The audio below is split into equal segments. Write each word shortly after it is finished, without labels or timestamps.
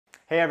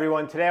Hey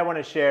everyone, today I want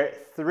to share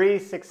 3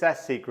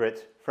 success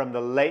secrets from the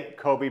late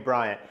Kobe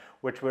Bryant,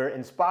 which were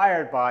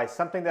inspired by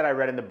something that I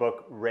read in the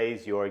book,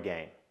 Raise Your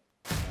Game.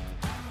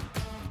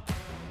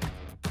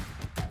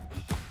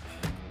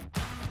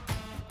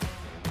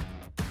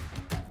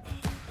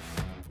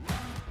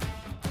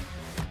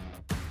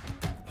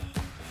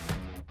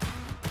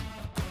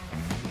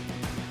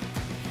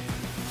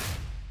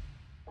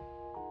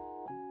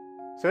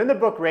 So in the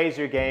book, Raise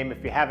Your Game,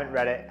 if you haven't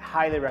read it,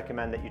 highly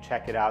recommend that you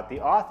check it out. The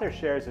author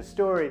shares a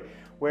story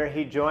where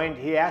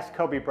he asked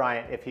Kobe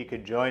Bryant if he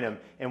could join him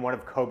in one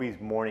of Kobe's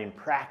morning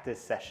practice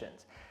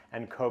sessions.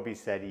 And Kobe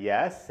said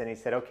yes, and he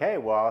said, okay,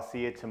 well, I'll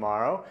see you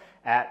tomorrow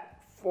at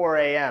 4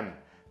 a.m.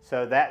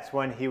 So that's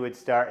when he would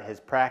start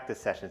his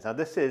practice sessions. Now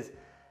this is,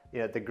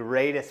 the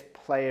greatest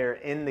player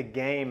in the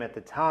game at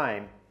the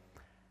time,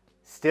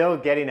 still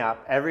getting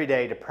up every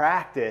day to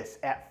practice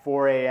at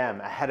 4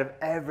 a.m. ahead of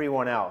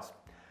everyone else.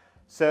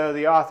 So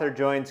the author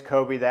joins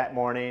Kobe that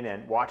morning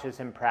and watches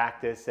him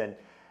practice, and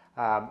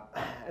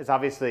is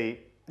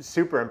obviously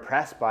super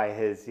impressed by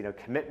his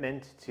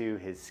commitment to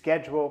his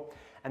schedule.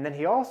 And then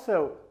he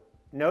also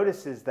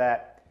notices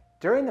that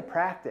during the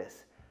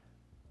practice,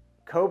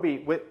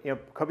 Kobe's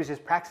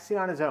just practicing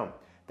on his own,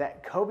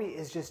 that Kobe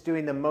is just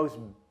doing the most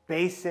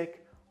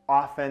basic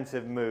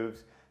offensive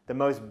moves, the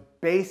most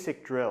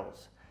basic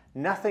drills,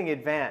 nothing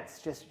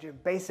advanced, just your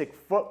basic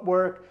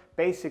footwork,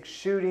 basic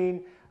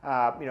shooting,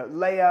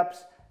 layups,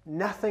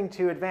 nothing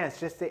too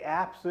advanced, just the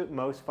absolute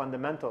most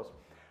fundamentals.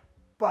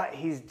 But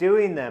he's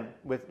doing them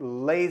with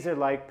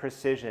laser-like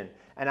precision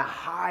and a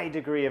high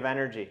degree of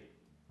energy.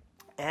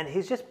 And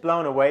he's just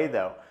blown away,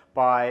 though,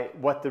 by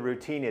what the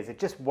routine is. It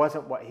just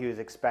wasn't what he was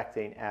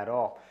expecting at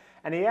all.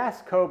 And he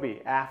asked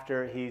Kobe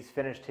after he's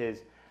finished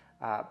his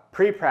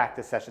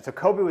pre-practice session. So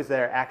Kobe was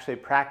there actually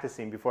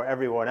practicing before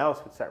everyone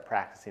else would start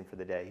practicing for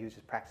the day. He was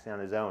just practicing on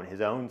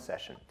his own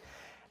session.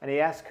 And he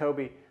asked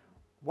Kobe,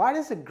 why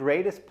does the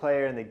greatest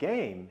player in the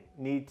game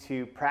need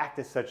to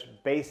practice such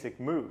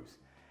basic moves?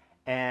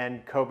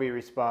 And Kobe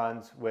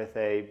responds with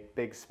a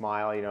big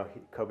smile.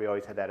 Kobe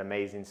always had that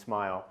amazing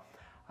smile.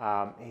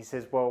 He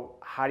says, well,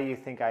 how do you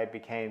think I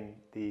became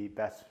the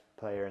best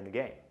player in the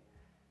game?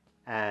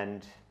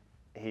 And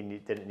he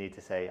didn't need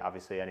to say,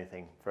 obviously,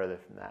 anything further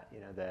from that.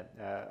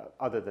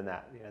 Other than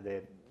that,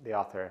 the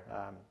author,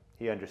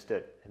 he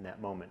understood in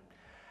that moment.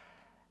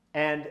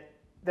 And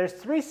there's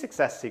 3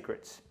 success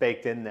secrets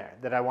baked in there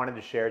that I wanted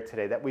to share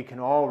today that we can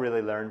all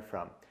really learn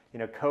from.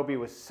 Kobe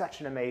was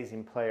such an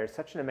amazing player,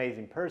 such an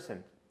amazing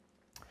person.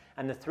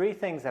 And the 3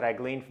 things that I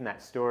gleaned from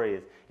that story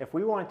is, if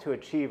we want to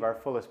achieve our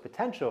fullest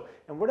potential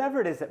in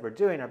whatever it is that we're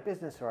doing, our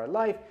business or our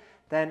life,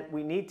 then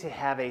we need to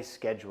have a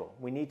schedule.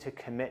 We need to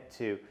commit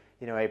to,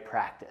 a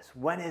practice.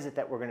 When is it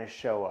that we're going to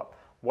show up?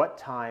 What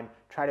time?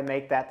 Try to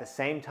make that the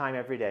same time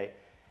every day.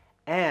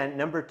 And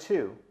number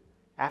 2,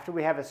 after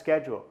we have a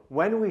schedule,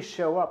 when we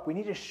show up, we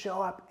need to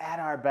show up at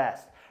our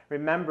best.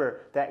 Remember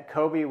that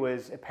Kobe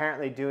was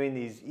apparently doing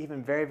these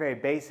even very, very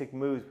basic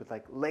moves with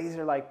like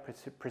laser-like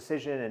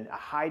precision and a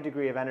high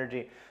degree of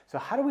energy. So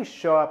how do we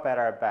show up at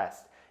our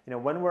best?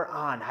 When we're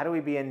on, how do we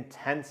be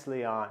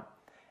intensely on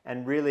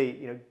and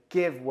really,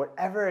 give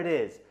whatever it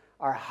is,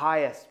 our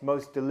highest,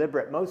 most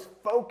deliberate, most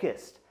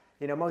focused,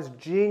 most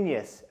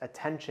genius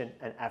attention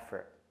and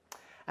effort.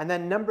 And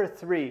then number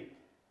 3,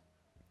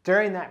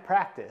 during that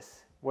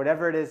practice,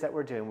 whatever it is that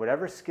we're doing,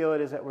 whatever skill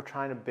it is that we're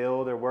trying to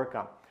build or work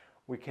on,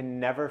 we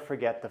can never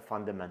forget the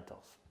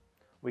fundamentals.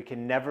 We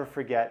can never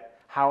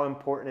forget how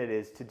important it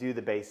is to do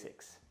the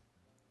basics.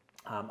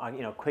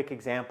 Quick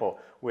example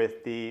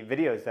with the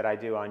videos that I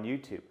do on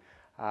YouTube.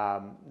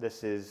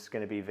 This is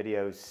going to be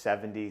video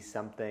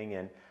 70-something,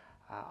 and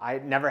I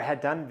never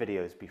had done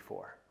videos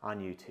before on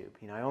YouTube.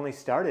 I only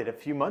started a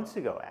few months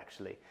ago,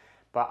 actually.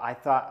 But I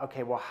thought,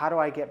 okay, well, how do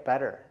I get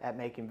better at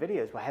making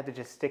videos? Well, I had to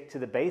just stick to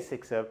the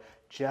basics of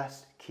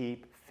just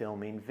keep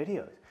filming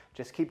videos.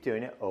 Just keep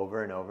doing it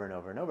over and over and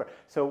over and over.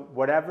 So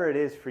whatever it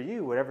is for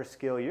you, whatever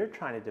skill you're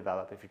trying to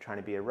develop, if you're trying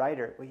to be a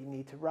writer, well, you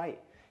need to write.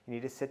 You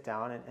need to sit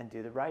down and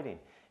do the writing.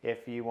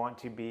 If you want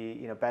to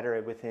be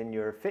better within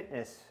your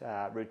fitness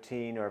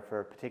routine or for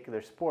a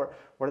particular sport,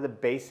 what are the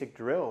basic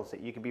drills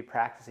that you can be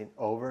practicing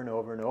over and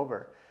over and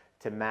over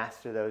to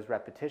master those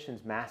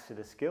repetitions, master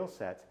the skill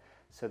sets,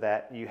 so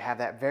that you have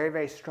that very,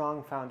 very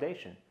strong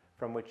foundation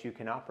from which you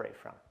can operate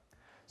from.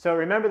 So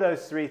remember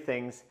those 3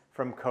 things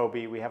from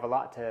Kobe. We have a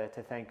lot to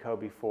thank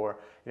Kobe for.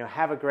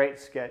 Have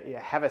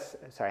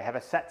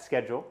a set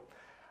schedule.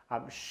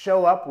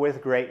 Show up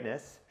with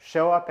greatness.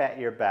 Show up at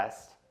your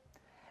best.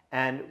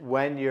 And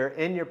when you're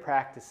in your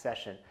practice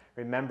session,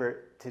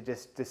 remember to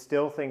just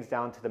distill things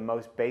down to the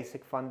most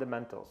basic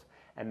fundamentals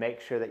and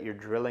make sure that you're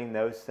drilling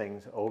those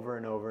things over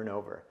and over and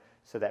over,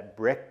 so that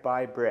brick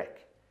by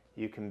brick,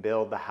 you can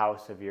build the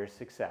house of your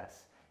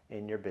success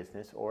in your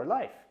business or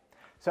life.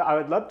 So I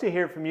would love to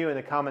hear from you in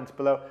the comments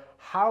below.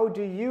 How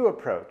do you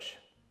approach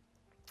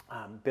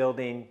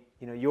building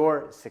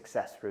your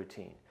success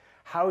routine?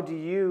 How do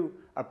you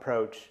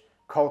approach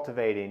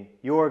cultivating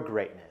your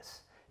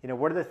greatness?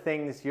 what are the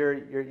things,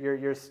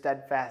 your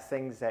steadfast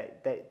things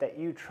that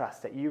you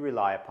trust, that you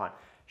rely upon?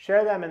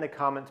 Share them in the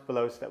comments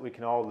below so that we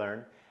can all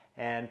learn.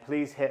 And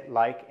please hit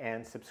like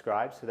and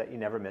subscribe so that you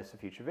never miss a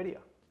future video.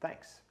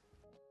 Thanks.